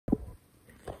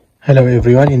Hello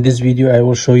everyone, in this video I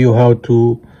will show you how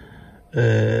to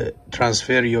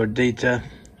transfer your data,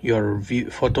 your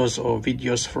photos or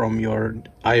videos from your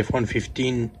iPhone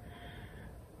 15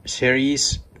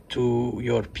 series to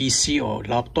your PC or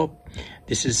laptop.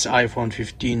 This is iPhone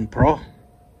 15 Pro.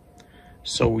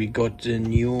 So we got the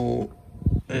new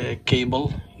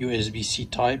cable, USB-C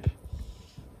type.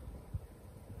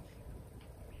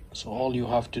 So all you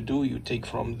have to do, you take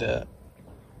from the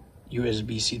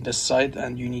USB-C this side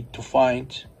and you need to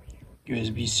find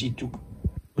USB-C to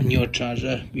on your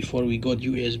charger. Before we got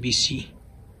USB-C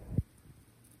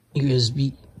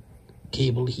USB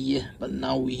cable here, but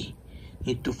now we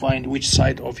need to find which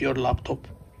side of your laptop.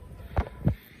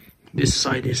 This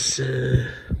side is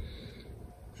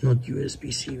not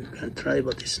USB-C. We can try,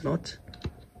 but it's not.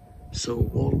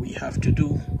 So all we have to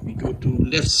do, we go to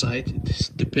left side.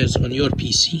 It depends on your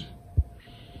PC.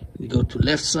 We go to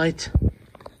left side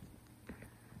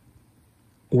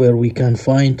where we can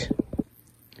find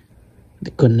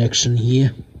the connection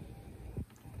here.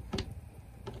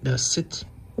 That's it.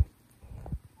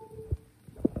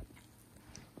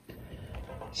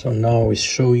 So now it's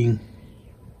showing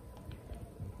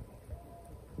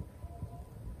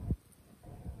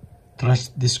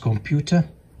trust this computer.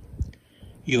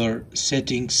 Your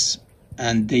settings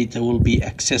and data will be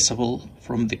accessible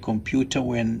from the computer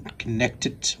when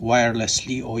connected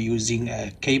wirelessly or using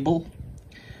a cable.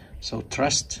 So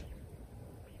trust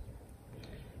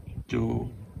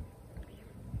to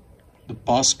the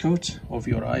passcode of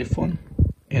your iPhone.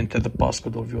 Enter the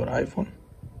passcode of your iPhone,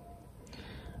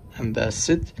 and that's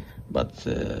it. But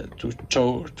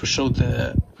to show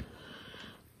the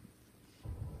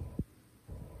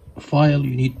file,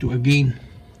 you need to again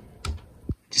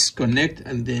disconnect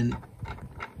and then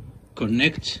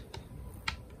connect.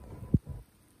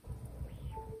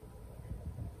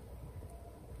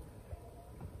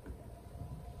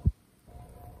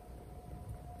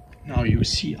 Now you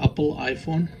see Apple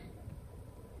iPhone.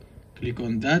 Click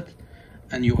on that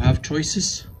and you have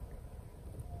choices: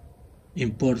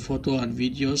 import photo and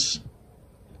videos,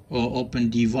 or open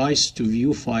device to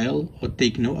view file, or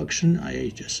take no action. I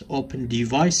just open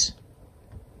device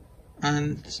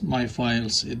and my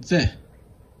files is there.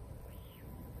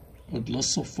 Got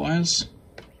lots of files.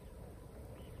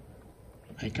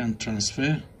 I can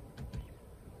transfer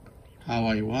how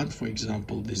I want, for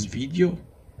example this video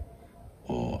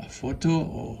or a photo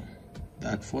or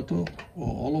that photo or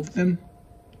all of them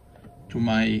to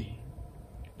my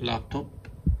laptop.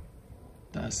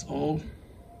 That's all.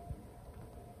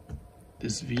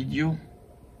 This video,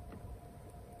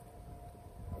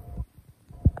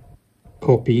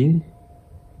 copying.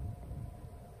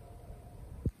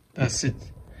 That's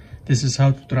it. This is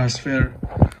how to transfer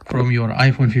from your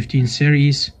iPhone 15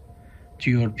 series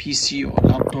to your PC or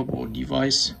laptop or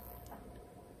device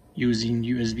using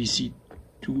USB-C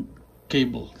to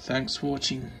cable. Thanks for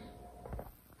watching.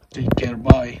 Take care.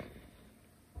 Bye.